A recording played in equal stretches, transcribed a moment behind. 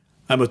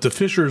I'm at the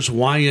Fishers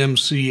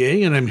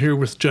YMCA, and I'm here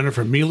with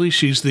Jennifer Mealy.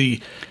 She's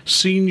the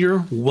Senior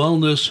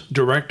Wellness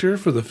Director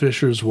for the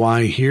Fishers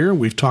Y here.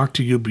 We've talked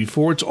to you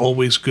before. It's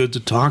always good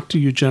to talk to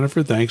you,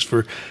 Jennifer. Thanks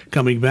for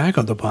coming back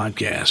on the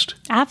podcast.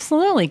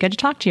 Absolutely. Good to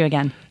talk to you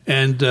again.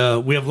 And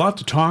we have a lot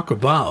to talk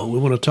about. We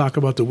want to talk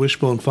about the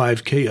Wishbone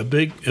 5K, a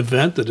big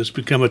event that has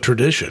become a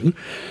tradition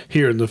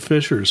here in the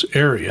Fishers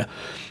area.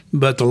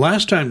 But the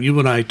last time you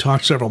and I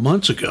talked several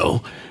months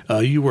ago,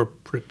 you were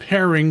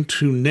preparing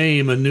to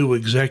name a new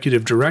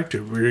executive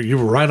director. You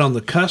were right on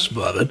the cusp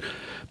of it.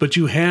 But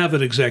you have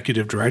an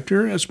executive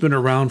director that's been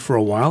around for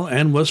a while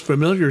and was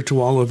familiar to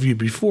all of you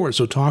before.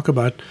 So talk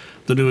about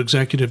the new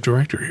executive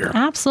director here.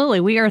 Absolutely.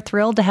 We are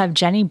thrilled to have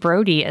Jenny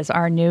Brody as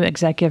our new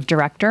executive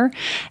director.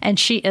 And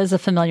she is a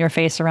familiar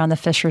face around the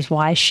Fishers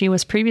Y. She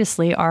was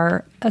previously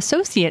our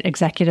associate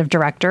executive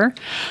director.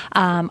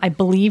 I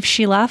believe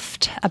she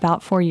left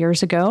about 4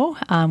 years ago,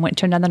 went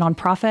to another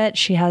nonprofit.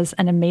 She has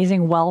an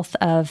amazing wealth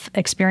of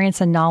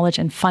experience and knowledge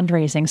in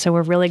fundraising. So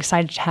we're really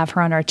excited to have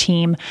her on our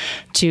team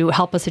to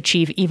help us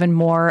achieve even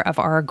more of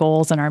our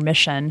goals and our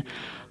mission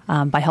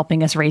by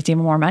helping us raise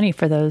even more money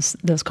for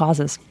those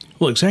causes.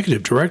 Well,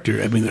 executive director,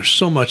 I mean, there's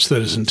so much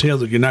that is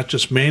entailed. You're not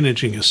just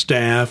managing a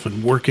staff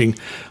and working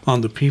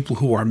on the people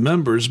who are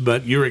members,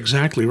 but you're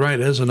exactly right.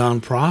 As a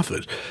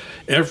nonprofit,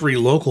 every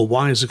local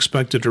Y is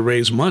expected to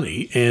raise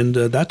money, and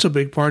that's a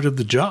big part of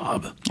the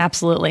job.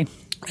 Absolutely.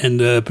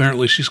 And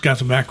apparently she's got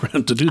the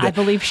background to do that. I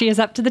believe she is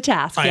up to the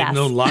task, yes. I've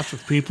known lots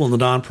of people in the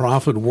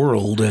nonprofit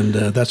world, and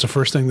that's the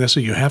first thing they say.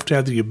 You have to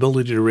have the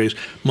ability to raise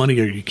money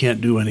or you can't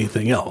do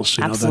anything else.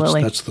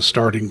 Absolutely. That's the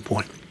starting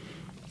point.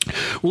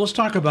 Well, let's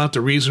talk about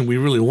the reason we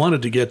really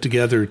wanted to get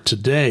together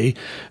today.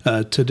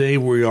 Today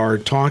we are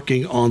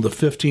talking on the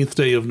 15th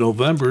day of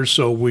November,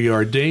 so we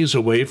are days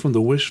away from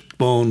the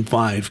Wishbone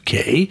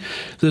 5K.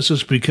 This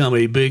has become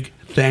a big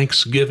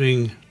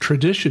Thanksgiving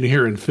tradition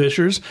here in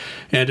Fishers,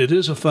 and it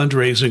is a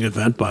fundraising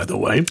event, by the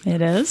way.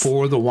 It is.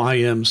 For the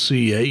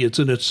YMCA. It's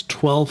in its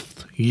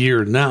 12th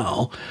year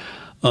now.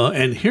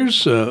 And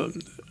here's...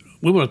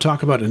 we want to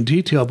talk about in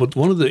detail, but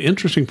one of the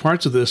interesting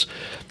parts of this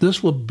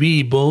will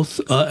be both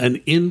an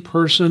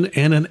in-person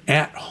and an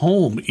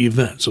at-home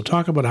event. So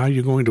talk about how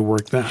you're going to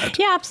work that.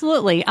 Yeah,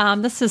 absolutely.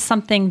 This is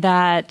something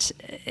that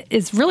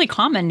is really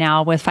common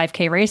now with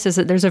 5K races,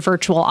 that there's a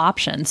virtual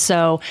option.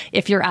 So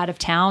if you're out of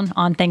town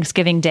on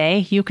Thanksgiving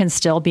Day, you can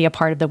still be a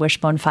part of the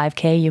Wishbone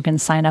 5K. You can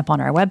sign up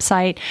on our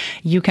website.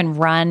 You can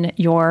run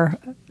your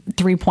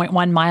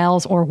 3.1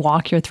 miles or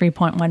walk your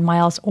 3.1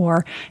 miles,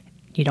 or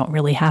you don't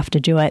really have to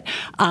do it.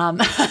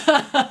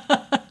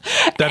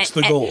 That's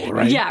the goal,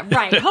 right? Yeah,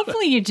 right.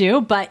 Hopefully you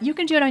do, but you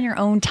can do it on your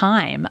own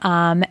time,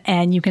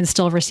 and you can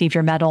still receive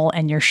your medal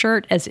and your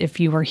shirt as if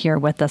you were here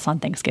with us on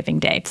Thanksgiving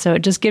Day. So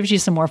it just gives you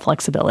some more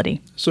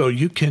flexibility. So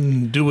you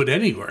can do it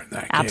anywhere in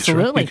that case,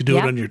 Absolutely. right? You could do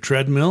it on your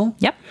treadmill.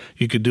 Yep.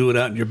 You could do it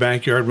out in your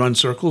backyard, run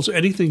circles,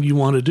 anything you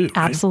want to do. Right?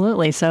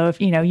 Absolutely. So if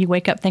you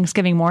wake up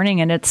Thanksgiving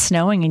morning and it's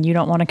snowing and you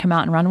don't want to come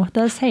out and run with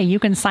us, hey, you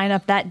can sign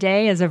up that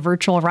day as a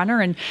virtual runner,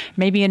 and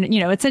maybe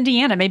it's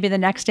Indiana, maybe the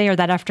next day or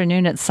that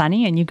afternoon it's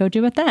sunny and you go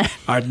do it then.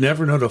 I've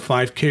never known a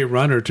 5K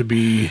runner to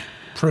be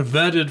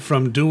prevented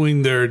from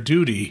doing their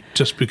duty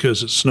just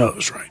because it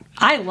snows, right?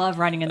 I love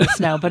running in the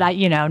snow, but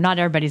not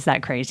everybody's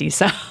that crazy.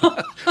 So,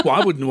 well,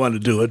 I wouldn't want to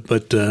do it,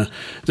 but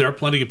there are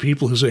plenty of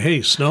people who say,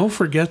 "Hey, snow,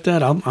 forget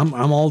that. I'm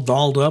all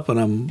dolled up and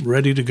I'm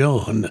ready to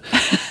go." And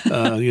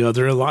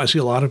I see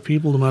a lot of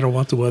people, no matter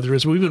what the weather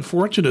is. We've been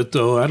fortunate,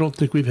 though. I don't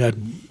think we've had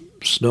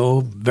snow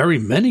very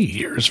many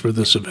years for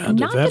this event.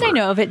 Not that I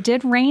know of. It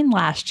did rain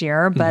last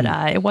year, but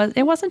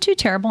it wasn't too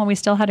terrible, and we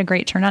still had a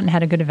great turnout and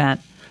had a good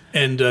event.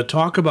 And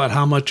talk about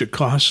how much it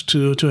costs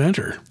to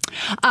enter.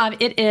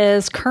 It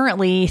is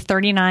currently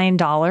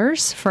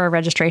 $39 for a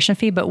registration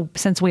fee, but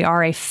since we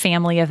are a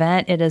family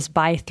event, it is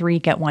buy 3,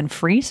 get 1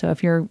 free. So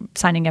if you're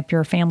signing up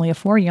your family of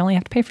 4, you only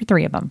have to pay for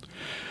 3 of them.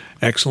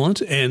 Excellent.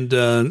 And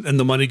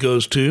the money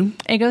goes to?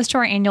 It goes to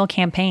our annual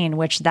campaign,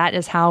 which that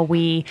is how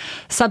we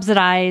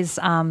subsidize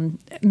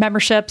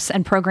memberships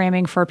and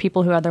programming for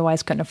people who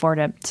otherwise couldn't afford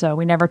it. So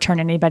we never turn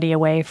anybody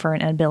away for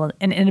an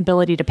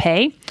inability to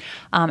pay.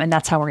 And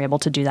that's how we're able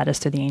to do that, is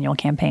through the annual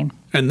campaign.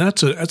 And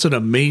that's an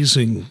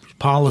amazing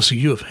policy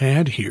you have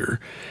had here.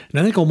 And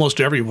I think almost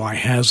every Y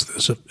has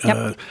this,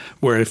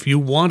 where if you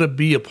want to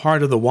be a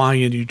part of the Y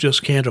and you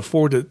just can't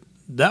afford it,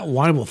 that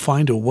Y will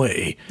find a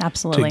way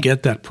Absolutely. to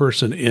get that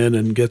person in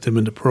and get them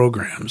into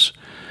programs.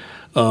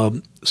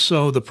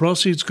 So the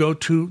proceeds go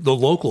to the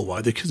local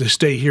Y. They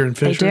stay here in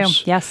Fishers? They do,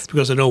 yes.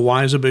 Because I know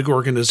Y is a big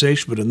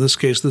organization, but in this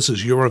case, this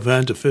is your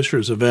event, a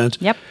Fishers event.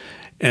 Yep.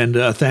 And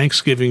a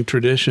Thanksgiving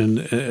tradition,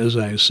 as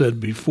I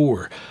said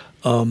before.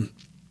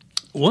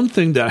 One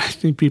thing that I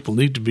think people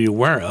need to be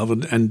aware of,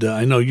 and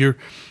I know you're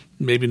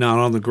maybe not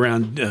on the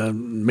ground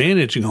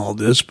managing all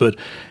this, but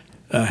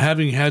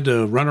having had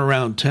to run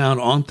around town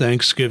on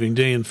Thanksgiving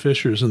Day in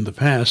Fishers in the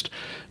past,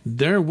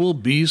 there will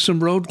be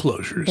some road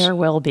closures. There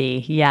will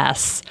be,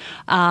 yes.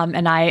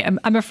 And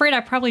I'm afraid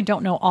I probably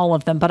don't know all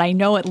of them, but I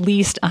know at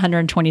least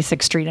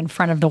 126th Street in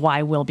front of the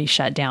Y will be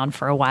shut down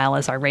for a while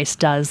as our race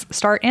does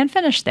start and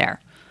finish there.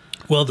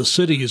 Well, the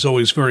city is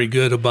always very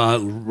good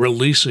about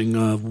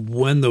releasing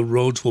when the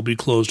roads will be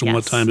closed and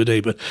what time of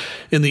day. But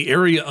in the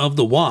area of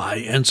the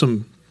Y and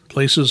some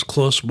places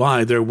close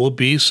by, there will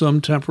be some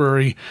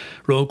temporary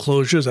road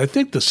closures. I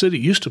think the city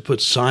used to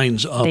put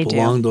signs up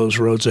along those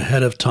roads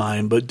ahead of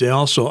time, but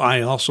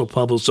I also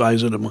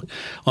publicize it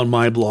on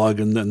my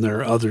blog, and then there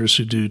are others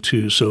who do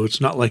too. So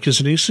it's not like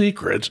it's any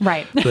secret.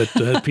 Right.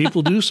 But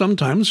people do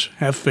sometimes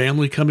have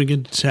family coming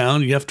into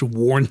town. You have to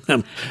warn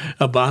them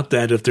about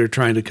that if they're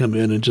trying to come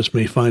in and just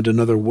may find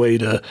another way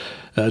to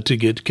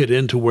get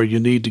into where you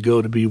need to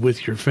go to be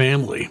with your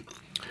family.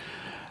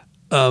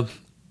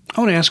 I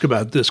want to ask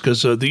about this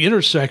because the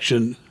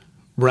intersection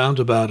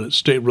roundabout at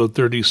State Road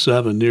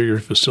 37 near your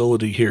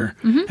facility here.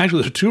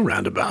 Actually, there's two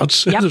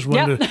roundabouts. Yep.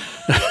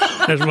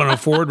 There's one on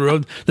Ford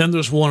Road. Then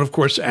there's one, of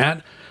course,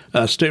 at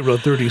State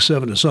Road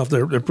 37 itself.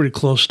 They're pretty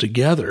close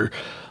together.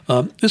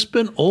 It's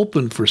been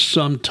open for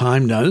some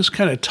time now. This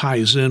kind of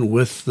ties in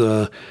with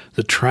the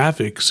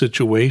traffic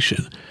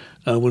situation.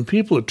 When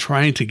people are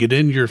trying to get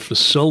in your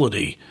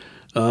facility,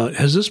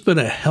 has this been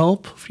a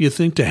help, you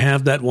think, to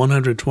have that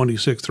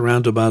 126th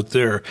roundabout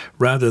there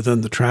rather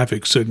than the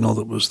traffic signal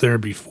that was there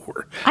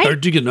before? Or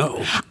do you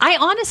know? I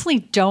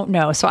honestly don't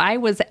know. So I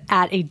was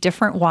at a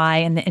different Y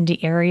in the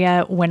Indy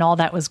area when all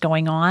that was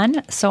going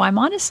on. So I'm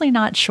honestly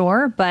not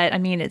sure. But I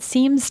mean, it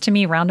seems to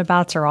me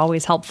roundabouts are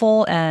always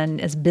helpful. And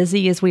as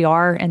busy as we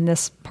are in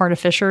this part of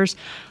Fishers,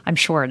 I'm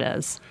sure it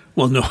is.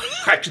 Well, no,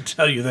 I can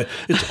tell you that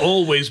it's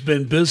always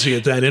been busy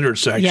at that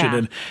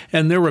intersection,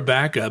 and there were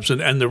backups.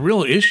 And the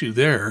real issue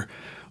there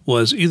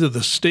was either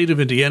the state of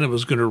Indiana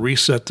was going to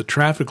reset the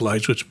traffic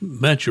lights, which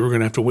meant you were going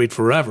to have to wait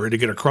forever to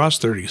get across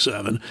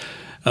 37.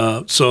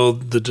 So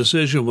the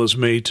decision was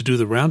made to do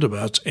the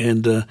roundabouts.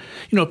 And,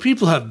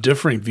 people have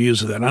differing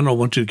views of that. I don't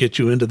want to get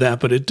you into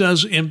that, but it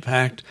does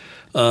impact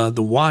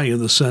the Y in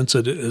the sense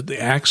that the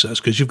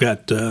access, because you've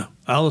got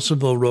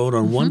Allisonville Road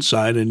on one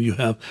side and you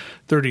have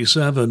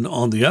 37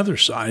 on the other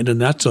side,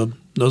 and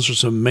those are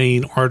some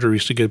main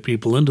arteries to get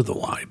people into the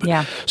Y.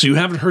 But, so you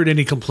haven't heard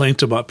any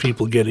complaints about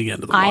people getting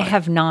into the Y? I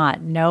have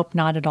not. Nope,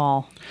 not at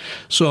all.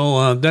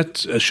 So that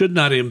should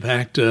not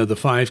impact the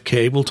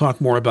 5K. We'll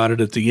talk more about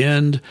it at the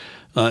end.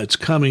 It's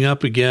coming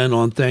up again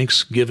on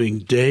Thanksgiving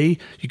Day.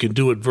 You can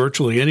do it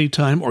virtually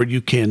anytime, or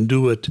you can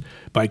do it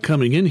by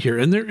coming in here.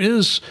 And there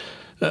is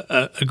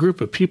a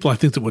group of people, I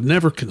think, that would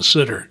never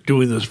consider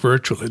doing this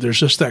virtually. There's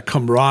just that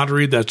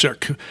camaraderie, that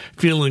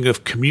feeling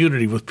of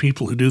community with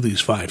people who do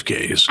these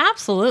 5Ks.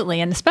 Absolutely,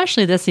 and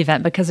especially this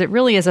event, because it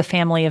really is a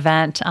family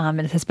event.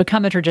 It has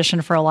become a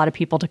tradition for a lot of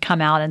people to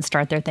come out and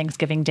start their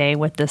Thanksgiving Day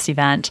with this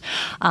event.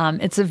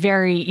 It's a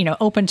very,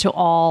 open to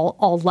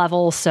all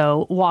levels,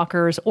 so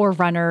walkers or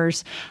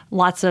runners,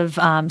 lots of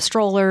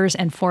strollers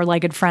and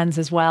four-legged friends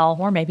as well,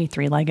 or maybe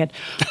three-legged.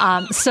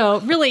 So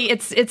really,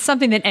 it's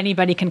something that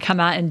anybody can come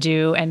out and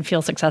do and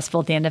feel successful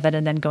at the end of it,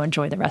 and then go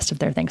enjoy the rest of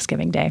their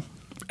Thanksgiving Day.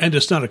 And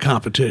it's not a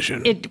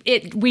competition.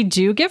 We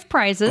do give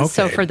prizes. Okay.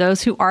 So for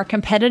those who are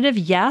competitive,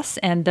 yes,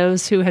 and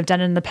those who have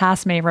done it in the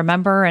past may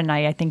remember, and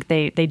I think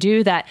they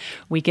do, that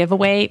we give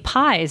away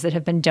pies that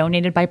have been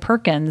donated by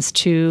Perkins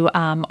to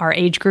our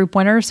age group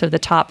winners, so the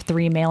top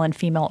 3 male and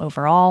female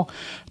overall,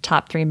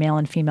 top 3 male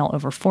and female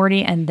over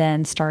 40, and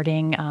then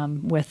starting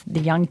with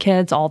the young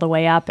kids all the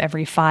way up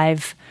every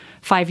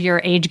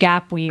 5-year age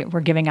gap,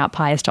 we're giving out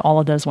pies to all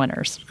of those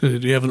winners. Do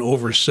you have an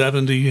over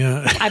 70?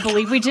 I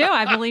believe we do.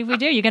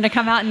 You're going to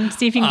come out and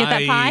see if you can get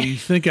that pie? I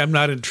think I'm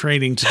not in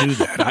training to do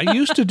that. I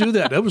used to do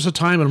that. That was a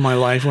time in my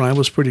life when I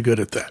was pretty good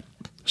at that.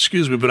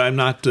 Excuse me, but I'm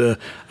not. You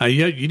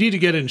need to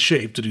get in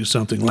shape to do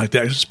something like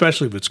that,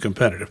 especially if it's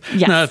competitive.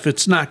 Yes. Now, if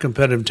it's not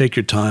competitive, take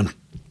your time.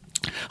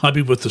 I'll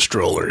be with the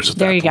strollers at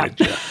that point. There you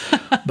go.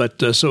 Yeah.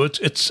 But so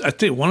it's. I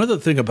think one other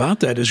thing about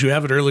that is you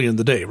have it early in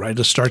the day, right?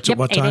 It starts at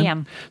what time? 8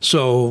 a.m.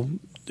 So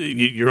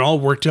you're all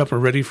worked up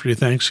and ready for your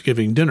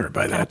Thanksgiving dinner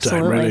by that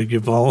time, right?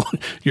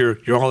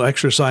 You're all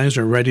exercised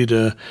and ready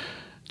to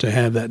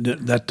have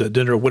that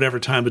dinner, whatever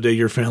time of day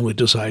your family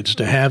decides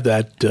to have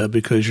that,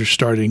 because you're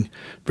starting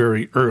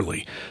very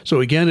early.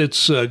 So again,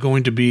 it's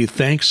going to be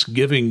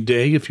Thanksgiving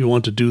Day if you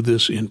want to do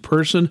this in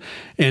person.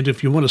 And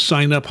if you want to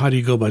sign up, how do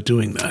you go about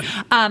doing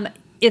that?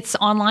 It's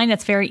online.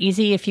 It's very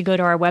easy. If you go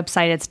to our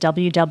website, it's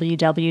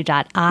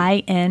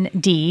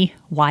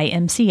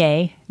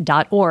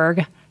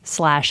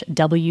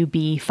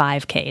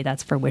www.indymca.org/WB5K.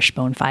 That's for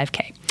Wishbone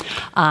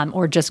 5K.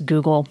 Or just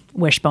Google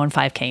Wishbone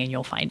 5K and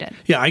you'll find it.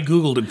 Yeah, I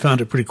Googled and found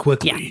it pretty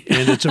quickly. Yeah.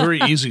 And it's a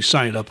very easy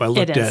sign up. I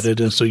looked at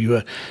it, and so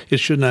it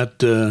should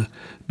not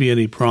be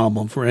any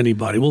problem for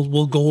anybody.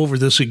 We'll go over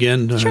this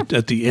again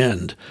at the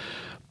end.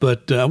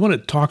 But I want to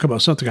talk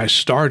about something I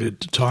started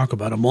to talk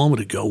about a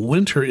moment ago.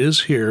 Winter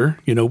is here.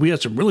 We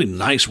had some really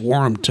nice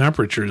warm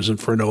temperatures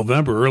for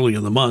November early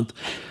in the month.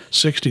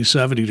 60,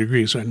 70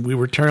 degrees. And we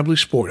were terribly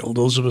spoiled.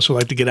 Those of us who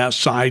like to get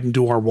outside and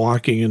do our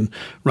walking and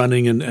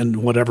running and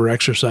whatever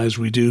exercise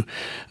we do,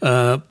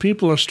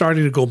 people are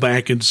starting to go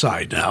back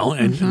inside now.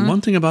 And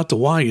one thing about the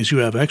Y is you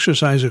have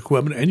exercise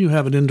equipment and you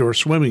have an indoor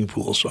swimming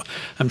pool. So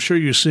I'm sure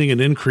you're seeing an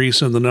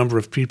increase in the number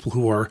of people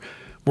who are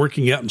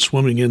working out and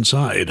swimming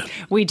inside.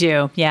 We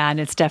do, yeah, and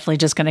it's definitely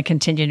just going to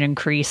continue to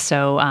increase.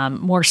 So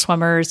more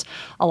swimmers,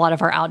 a lot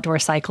of our outdoor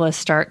cyclists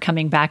start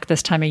coming back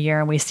this time of year,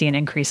 and we see an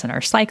increase in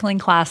our cycling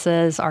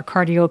classes, our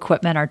cardio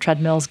equipment, our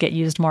treadmills get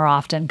used more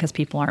often because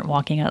people aren't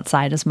walking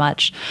outside as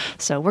much.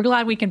 So we're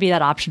glad we can be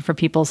that option for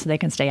people so they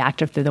can stay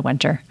active through the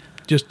winter.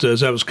 Just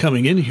as I was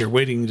coming in here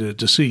waiting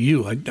to see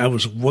you, I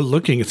was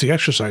looking at the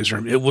exercise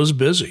room. It was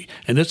busy,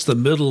 and it's the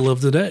middle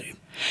of the day.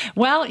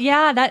 Well,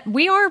 yeah,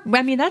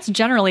 that's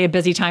generally a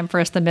busy time for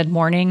us, the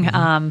mid-morning.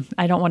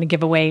 I don't want to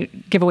give away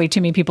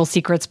too many people's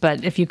secrets,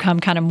 but if you come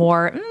kind of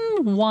more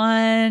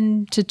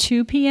 1 to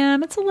 2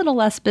 p.m., it's a little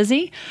less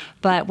busy.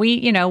 But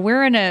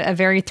we're in a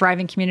very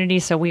thriving community,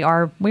 so we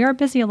are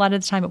busy a lot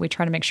of the time, but we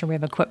try to make sure we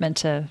have equipment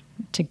to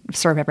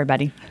serve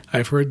everybody.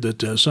 I've heard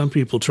that some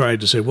people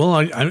tried to say, well,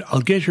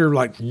 I'll get here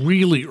like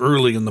really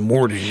early in the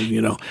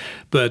morning,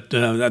 but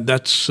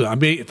that's,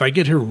 if I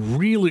get here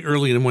really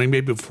early in the morning,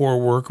 maybe before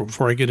work or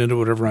before I get into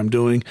whatever I'm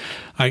doing,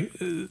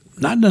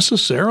 not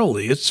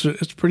necessarily. It's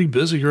pretty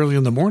busy early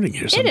in the morning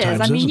here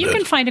sometimes. It is. You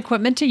can find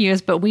equipment to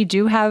use, but we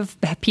do have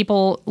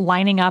people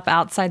lining up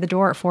outside the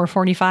door at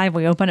 4:45.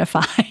 We open at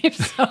 5.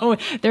 So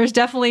there's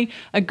definitely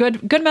a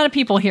good amount of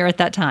people here at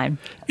that time.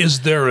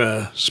 Is there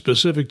a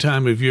specific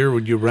time of year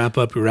when you wrap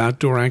up your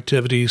outdoor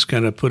activities,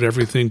 kind of put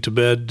everything to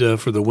bed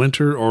for the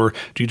winter, or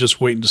do you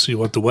just wait to see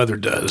what the weather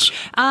does?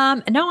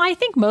 No, I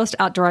think most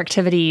outdoor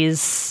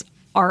activities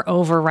are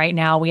over right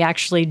now. We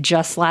actually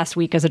just last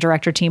week as a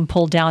director team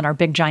pulled down our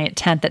big giant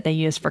tent that they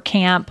use for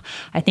camp.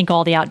 I think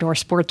all the outdoor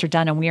sports are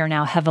done, and we are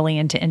now heavily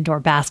into indoor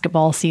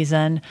basketball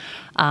season.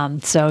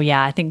 So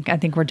yeah, I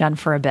think we're done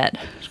for a bit.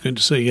 It's good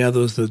to say,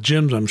 the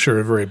gyms I'm sure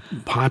are very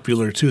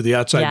popular too. The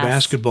outside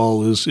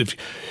basketball is, if you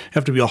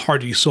have to be a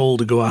hardy soul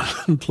to go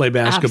out and play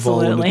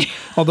basketball. Absolutely.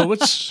 Although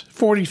it's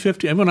 40,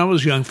 50, when I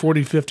was young,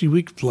 40,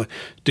 50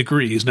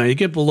 degrees. Now you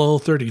get below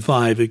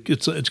 35, it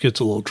gets a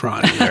little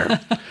trying there.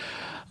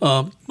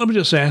 Let me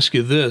just ask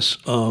you this.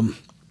 And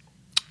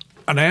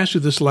I asked you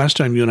this last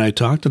time you and I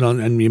talked,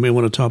 and you may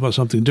want to talk about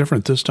something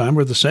different this time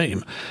or the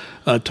same.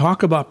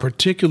 Talk about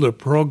particular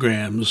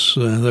programs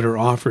that are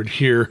offered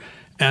here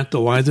at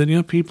the Y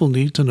that people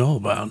need to know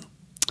about.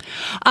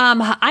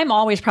 I'm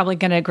always probably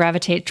going to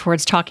gravitate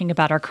towards talking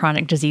about our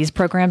chronic disease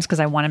programs because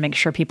I want to make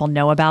sure people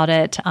know about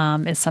it.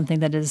 It's something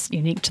that is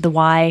unique to the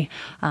Y.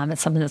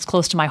 It's something that's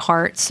close to my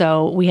heart.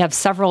 So we have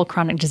several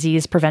chronic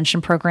disease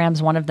prevention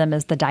programs. One of them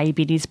is the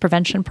diabetes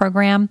prevention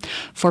program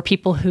for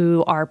people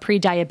who are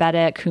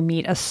pre-diabetic, who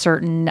meet a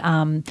certain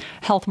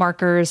health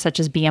markers such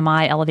as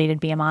BMI, elevated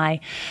BMI.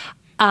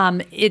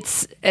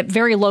 It's at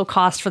very low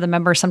cost for the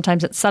member.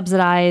 Sometimes it's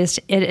subsidized.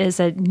 It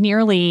is a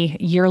nearly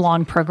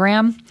year-long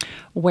program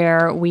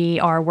where we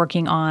are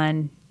working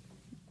on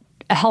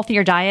a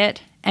healthier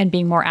diet and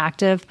being more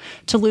active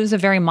to lose a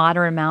very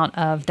moderate amount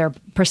of their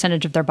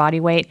percentage of their body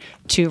weight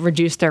to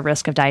reduce their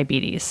risk of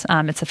diabetes.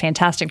 It's a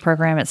fantastic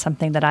program. It's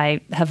something that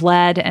I have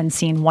led and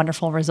seen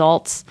wonderful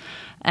results.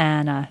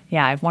 And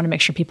I want to make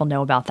sure people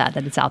know about that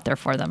it's out there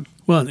for them.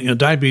 Well,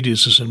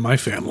 diabetes is in my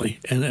family,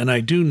 and I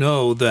do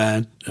know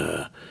that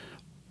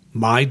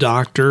my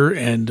doctor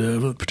and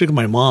particularly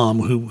my mom,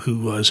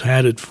 who has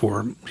had it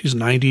she's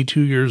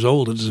 92 years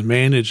old and has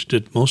managed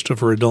it most of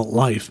her adult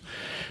life,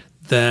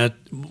 that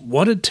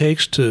what it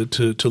takes to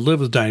live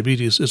with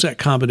diabetes is that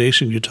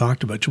combination you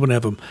talked about. You want to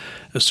have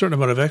a certain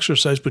amount of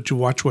exercise, but you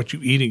watch what you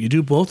eat, and you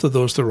do both of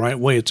those the right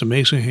way. It's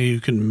amazing how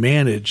you can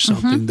manage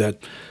something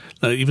that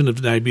even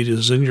if diabetes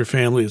is in your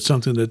family, it's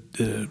something that,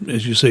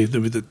 as you say,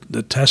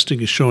 the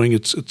testing is showing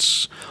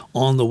it's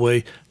on the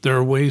way. There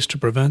are ways to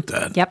prevent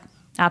that. Yep,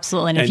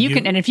 absolutely.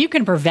 And if you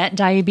can prevent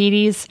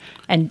diabetes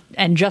and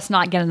just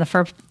not get in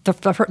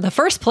the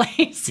first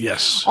place,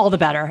 yes, all the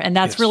better. And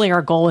that's really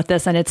our goal with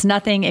this. And it's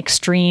nothing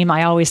extreme.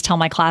 I always tell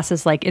my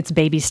classes it's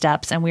baby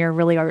steps, and we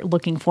are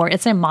looking for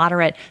it's a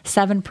moderate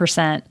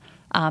 7%.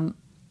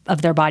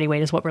 Of their body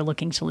weight is what we're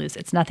looking to lose.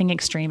 It's nothing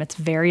extreme. It's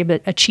very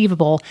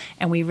achievable,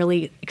 and we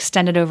really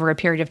extend it over a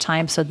period of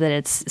time so that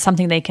it's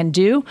something they can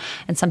do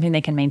and something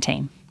they can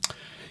maintain.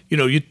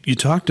 You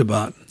talked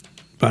about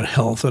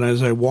health, and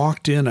as I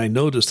walked in, I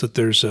noticed that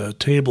there's a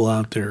table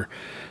out there.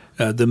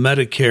 The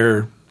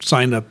Medicare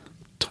sign-up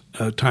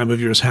time of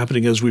year is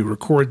happening as we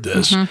record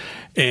this,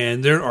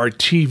 and there are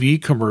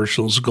TV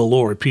commercials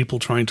galore, people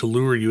trying to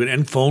lure you,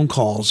 and phone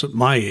calls at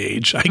my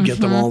age. I get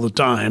them all the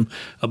time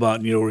about,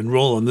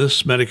 enroll in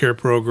this Medicare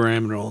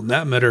program, enroll in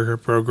that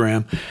Medicare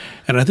program.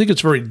 And I think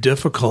it's very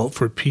difficult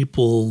for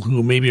people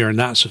who maybe are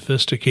not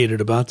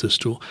sophisticated about this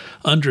to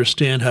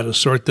understand how to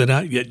sort that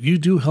out. Yet you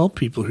do help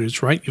people here.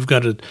 It's right. You've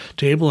got a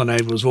table, and I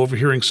was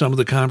overhearing some of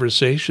the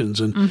conversations,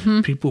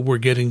 and people were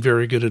getting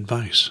very good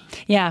advice.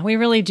 Yeah, we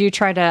really do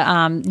try to,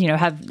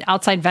 have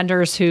outside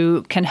vendors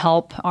who can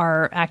help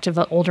our active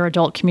older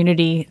adult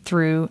community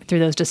through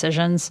those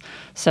decisions.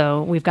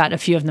 So we've got a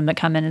few of them that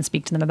come in and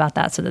speak to them about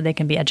that so that they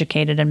can be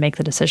educated and make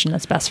the decision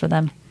that's best for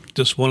them.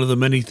 Just one of the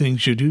many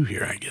things you do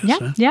here, I guess. Yeah,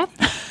 huh? yeah.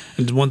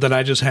 And one that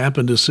I just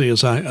happened to see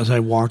as I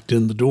walked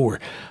in the door.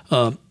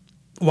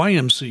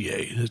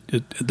 YMCA,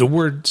 the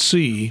word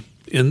C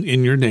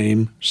in your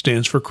name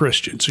stands for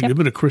Christian. So you've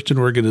been a Christian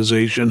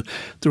organization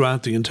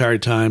throughout the entire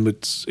time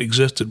it's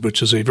existed,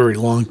 which is a very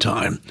long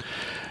time.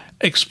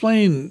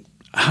 Explain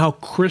how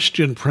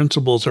Christian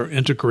principles are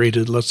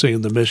integrated, let's say,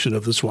 in the mission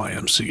of this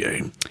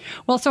YMCA.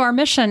 Well, so our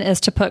mission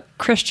is to put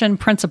Christian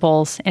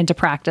principles into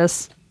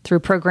practice through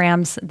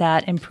programs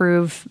that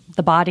improve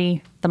the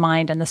body, the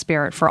mind, and the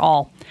spirit for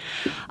all.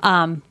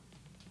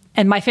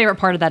 And my favorite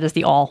part of that is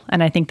the all.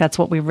 And I think that's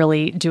what we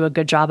really do a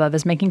good job of,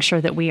 is making sure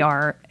that we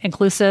are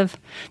inclusive,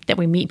 that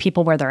we meet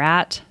people where they're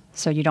at.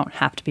 So you don't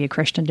have to be a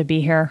Christian to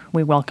be here.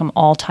 We welcome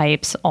all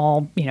types,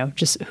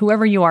 just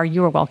whoever you are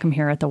welcome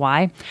here at the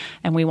Y.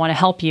 And we want to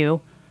help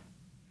you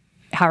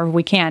however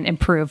we can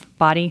improve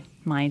body,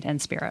 mind,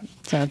 and spirit.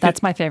 So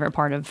that's my favorite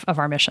part of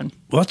our mission.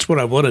 Well, that's what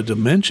I wanted to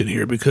mention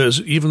here,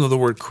 because even though the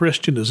word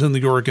Christian is in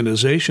the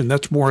organization,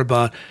 that's more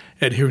about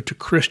adhering to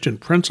Christian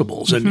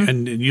principles.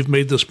 And you've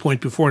made this point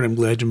before, and I'm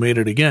glad you made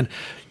it again.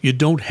 You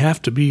don't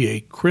have to be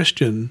a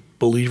Christian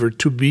believer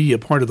to be a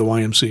part of the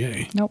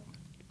YMCA. Nope.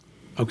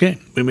 Okay,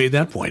 we made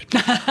that point.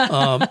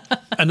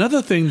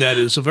 Another thing that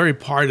is a very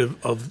part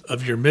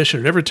of your mission,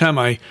 and every time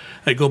I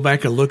go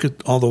back and look at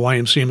all the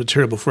YMCA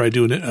material before I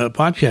do a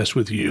podcast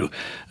with you,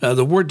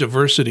 the word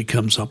diversity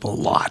comes up a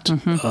lot.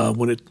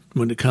 When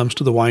it comes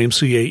to the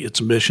YMCA, its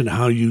mission,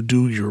 how you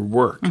do your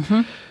work.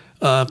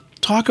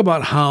 Talk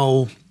about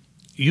how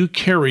you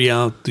carry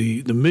out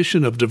the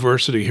mission of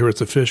diversity here at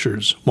the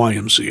Fishers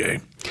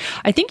YMCA.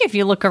 I think if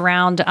you look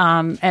around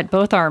at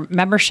both our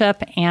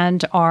membership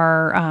and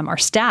our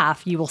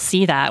staff, you will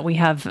see that we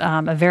have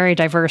a very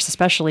diverse,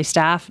 especially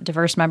staff,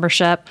 diverse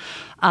membership.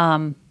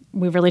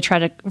 We really try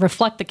to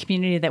reflect the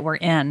community that we're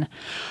in.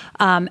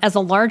 As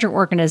a larger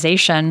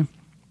organization,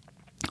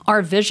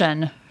 our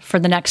vision for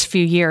the next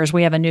few years,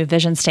 we have a new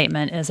vision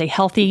statement, is a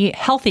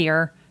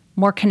healthier,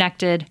 more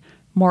connected,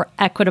 more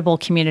equitable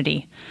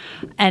community,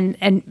 and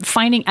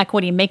finding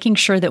equity, making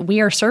sure that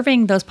we are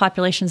serving those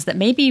populations that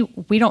maybe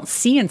we don't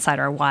see inside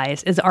our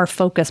Ys is our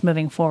focus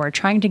moving forward,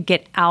 trying to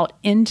get out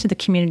into the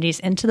communities,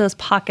 into those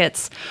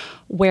pockets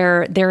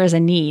where there is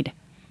a need,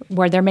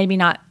 where there maybe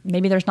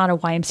there's not a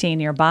YMCA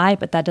nearby,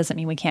 but that doesn't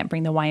mean we can't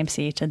bring the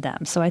YMCA to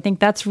them. So I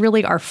think that's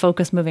really our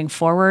focus moving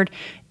forward,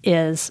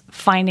 is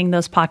finding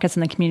those pockets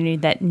in the community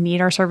that need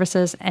our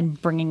services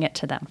and bringing it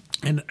to them.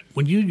 And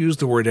when you use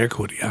the word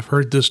equity, I've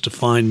heard this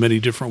defined many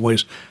different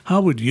ways.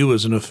 How would you,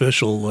 as an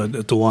official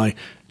at the Y,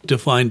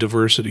 define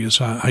diversity? Is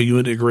how you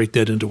integrate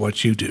that into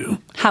what you do?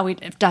 How we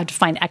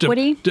define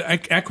equity?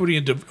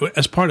 Equity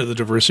as part of the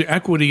diversity.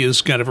 Equity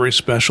is kind of very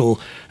special,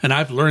 and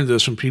I've learned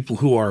this from people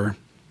who are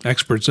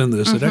experts in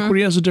this, that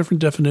equity has a different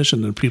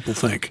definition than people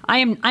think.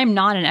 I'm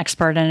not an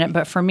expert in it,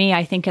 but for me,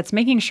 I think it's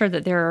making sure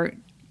that there are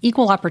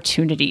equal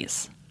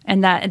opportunities.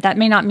 And that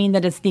may not mean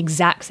that it's the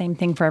exact same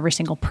thing for every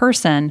single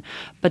person,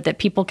 but that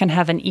people can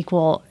have an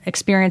equal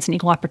experience and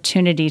equal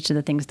opportunity to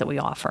the things that we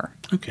offer.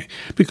 Okay.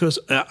 Because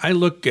I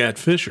look at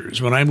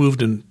Fishers. When I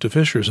moved into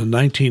Fishers in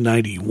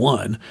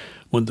 1991,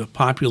 when the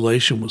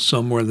population was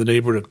somewhere in the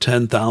neighborhood of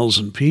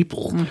 10,000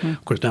 people.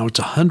 Of course, now it's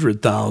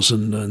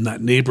 100,000 in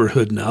that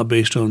neighborhood now,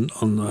 based on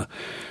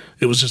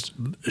it was just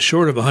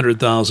short of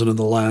 100,000 in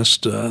the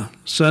last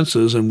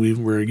census, and we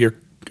were a year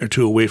or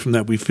two away from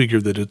that. We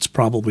figured that it's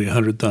probably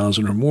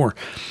 100,000 or more.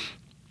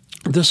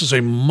 This is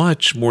a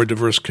much more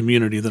diverse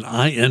community than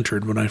I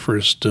entered when I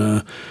first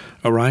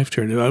arrived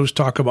here. I always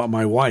talk about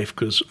my wife,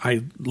 because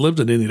I lived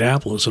in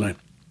Indianapolis, and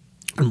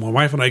my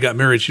wife and I got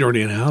married. She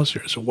already had a house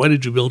here. So why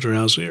did you build your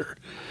house here?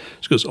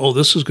 She goes, oh,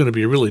 this is going to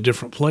be a really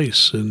different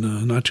place in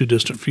a not too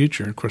distant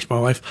future. And of course,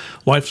 my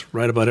wife's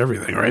right about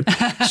everything, right?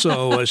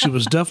 So she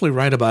was definitely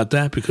right about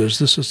that, because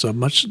this is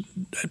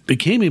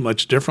became a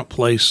much different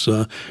place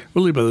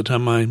really by the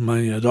time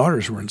my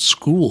daughters were in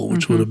school,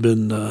 which would have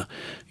been,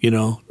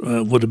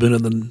 would have been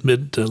in the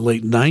mid to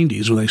late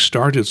 90s when they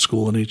started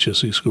school in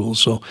HSE schools.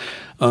 So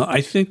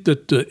I think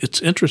that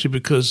it's interesting,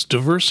 because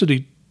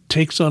diversity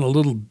takes on a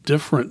little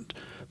different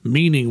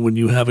meaning when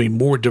you have a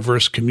more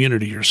diverse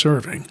community you're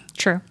serving.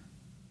 True.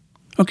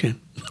 Okay.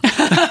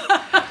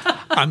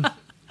 I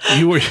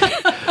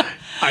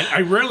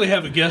rarely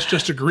have a guest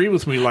just agree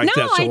with me like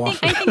that so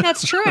often. I think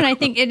that's true. And I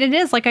think it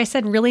is, like I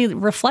said, really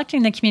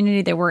reflecting the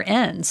community that we're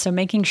in. So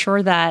making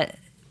sure that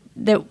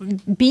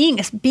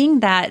being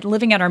that,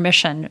 living out our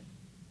mission,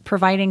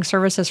 providing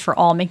services for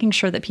all, making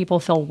sure that people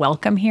feel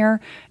welcome here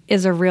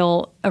is a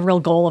real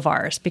goal of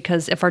ours.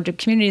 Because if our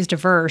community is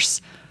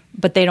diverse,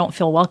 but they don't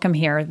feel welcome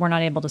here, we're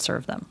not able to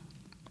serve them.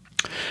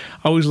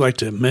 I always like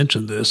to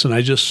mention this, and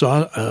I just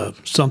saw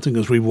something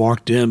as we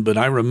walked in, but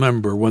I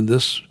remember when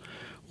this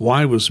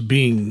Y was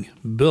being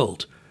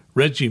built,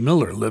 Reggie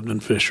Miller lived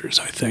in Fishers,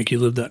 I think. He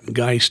lived out in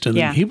Geiston.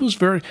 Yeah. And he was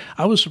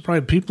I was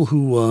surprised. People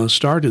who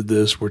started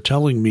this were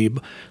telling me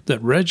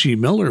that Reggie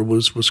Miller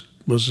was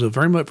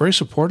very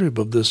supportive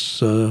of this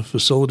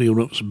facility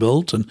when it was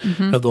built and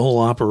of the whole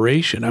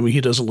operation. I mean,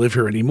 he doesn't live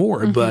here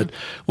anymore, but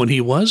when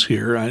he was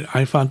here,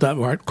 I found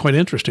that quite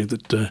interesting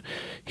that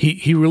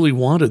he really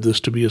wanted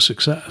this to be a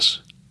success.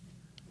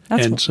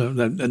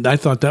 And I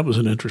thought that was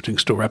an interesting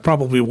story.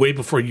 Probably way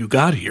before you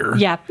got here.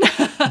 Yeah.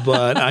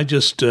 But I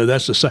just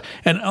that's the side.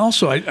 And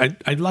also,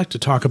 I'd like to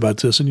talk about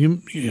this, and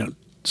you know,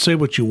 say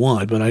what you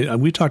want. But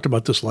we talked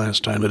about this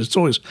last time, and it's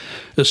always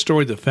a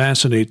story that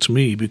fascinates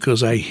me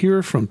because I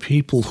hear from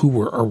people who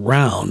were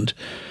around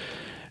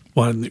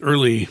in the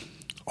early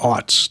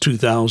aughts,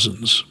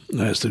 2000s,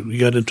 as we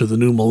got into the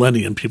new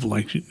millennium. People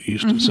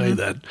used to say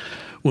that.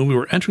 When we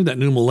were entering that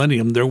new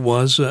millennium, there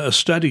was a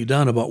study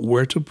done about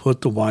where to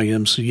put the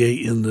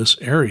YMCA in this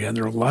area. And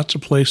there are lots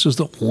of places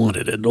that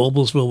wanted it.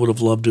 Noblesville would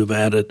have loved to have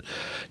had it.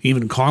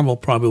 Even Carmel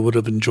probably would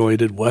have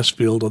enjoyed it.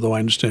 Westfield, although I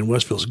understand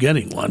Westfield's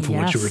getting one from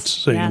what you were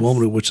saying a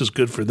moment ago, which is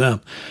good for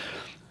them.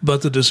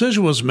 But the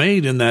decision was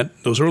made in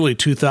those early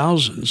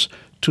 2000s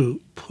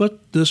to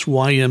put this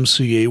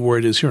YMCA where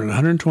it is here on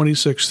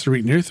 126th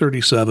Street near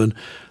 37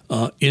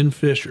 in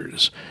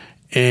Fishers.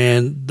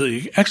 And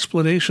the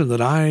explanation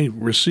that I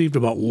received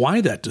about why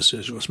that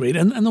decision was made,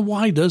 and the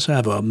Y does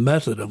have a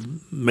method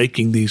of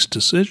making these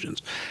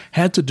decisions,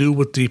 had to do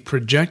with the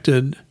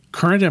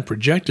current and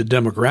projected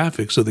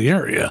demographics of the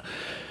area.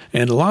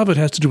 And a lot of it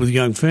has to do with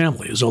young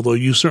families, although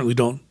you certainly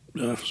don't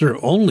serve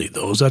only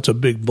those. That's a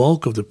big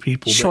bulk of the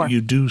people that you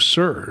do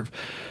serve.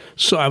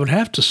 So I would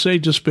have to say,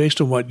 just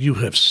based on what you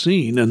have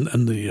seen and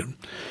the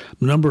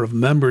number of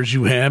members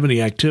you have and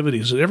the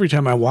activities, that every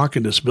time I walk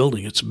in this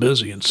building, it's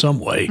busy in some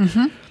way.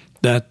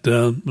 That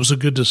was a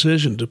good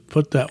decision to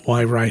put that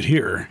Y right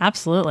here.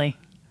 Absolutely.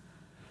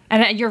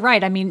 And you're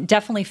right. I mean,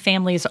 definitely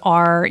families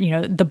are,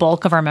 the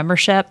bulk of our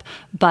membership.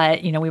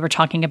 But, we were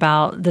talking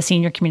about the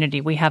senior community.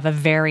 We have a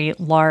very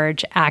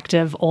large,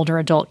 active, older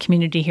adult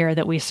community here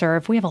that we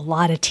serve. We have a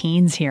lot of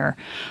teens here,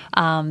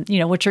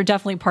 which are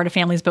definitely part of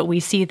families, but we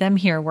see them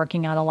here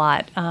working out a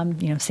lot.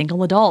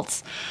 Single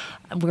adults.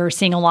 We're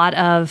seeing a lot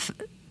of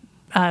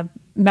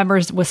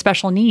members with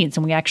special needs,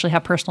 and we actually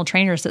have personal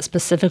trainers that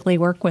specifically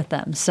work with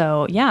them.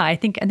 So, yeah, I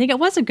think it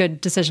was a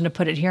good decision to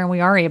put it here, and we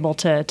are able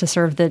to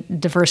serve the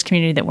diverse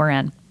community that we're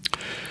in.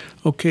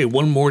 Okay,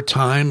 one more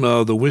time,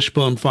 the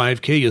Wishbone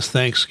 5K is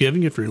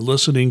Thanksgiving. If you're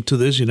listening to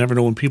this, you never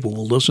know when people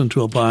will listen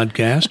to a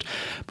podcast,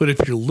 but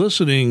if you're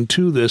listening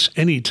to this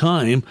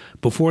anytime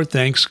before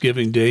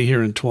Thanksgiving Day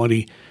here in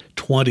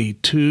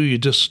 2022, you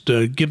just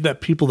give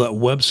people that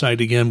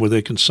website again where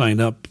they can sign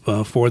up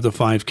for the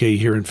 5K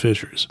here in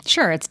Fishers.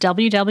 Sure, it's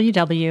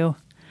www.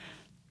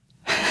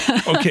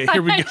 Okay,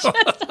 here we go.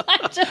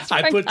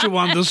 I put you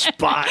on the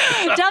spot.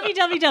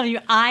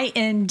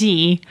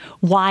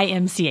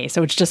 www.indymca.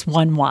 So it's just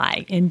one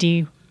Y.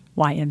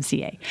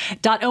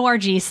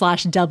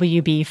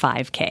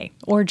 indymca.org/WB5K,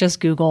 or just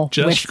Google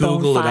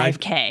Wishbone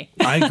 5K.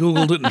 I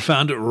Googled it and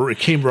found it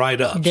came right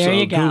up. There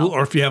you go. Google,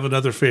 or if you have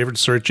another favorite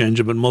search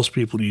engine, but most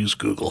people use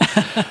Google.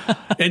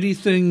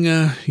 Anything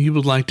you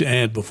would like to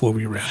add before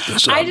we wrap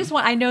this up? I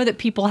know that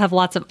people have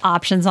lots of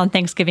options on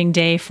Thanksgiving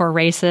Day for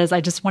races.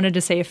 I just wanted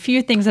to say a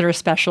few things that are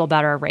special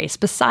about our race,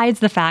 besides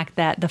the fact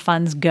that the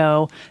funds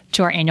go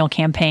to our annual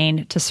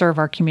campaign to serve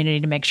our community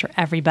to make sure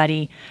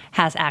everybody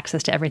has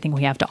access to everything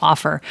we have to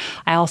offer.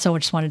 I also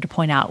just wanted to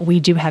point out we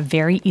do have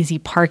very easy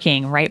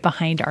parking right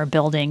behind our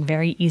building,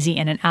 very easy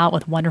in and out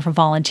with wonderful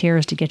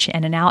volunteers to get you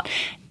in and out.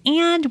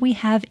 And we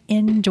have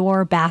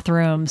indoor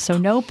bathrooms, so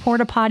no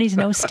porta potties,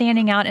 no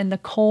standing out in the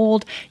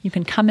cold. You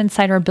can come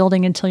inside our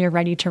building until you're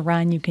ready to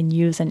run. You can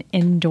use an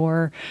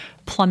indoor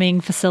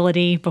plumbing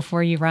facility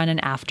before you run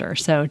and after.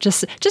 So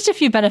just a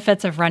few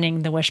benefits of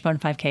running the Wishbone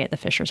 5K at the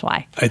Fishers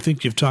Y. I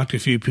think you've talked a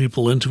few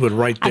people into it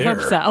right there. I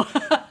hope so.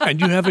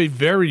 And you have a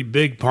very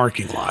big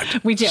parking lot.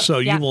 We do. So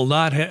you will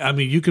not have,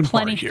 you can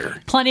park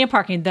here. Plenty of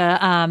parking.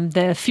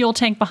 The fuel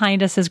tank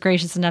behind us is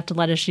gracious enough to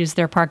let us use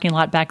their parking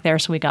lot back there.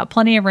 So we got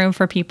plenty of room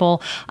for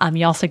people.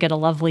 You also get a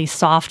lovely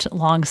soft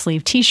long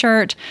sleeve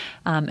t-shirt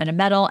and a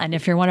medal. And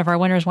if you're one of our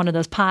winners, one of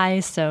those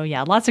pies. So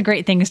yeah, lots of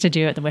great things to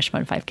do at the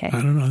Wishbone 5K.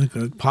 I don't know. I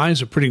think pie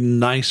is a pretty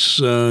nice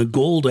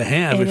goal to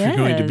have if you're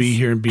going to be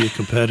here and be a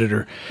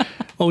competitor.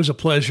 Always a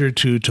pleasure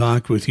to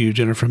talk with you,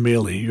 Jennifer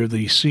Maley. You're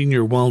the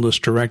Senior Wellness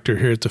Director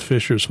here at the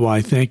Fishers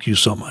Y. Thank you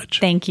so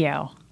much. Thank you.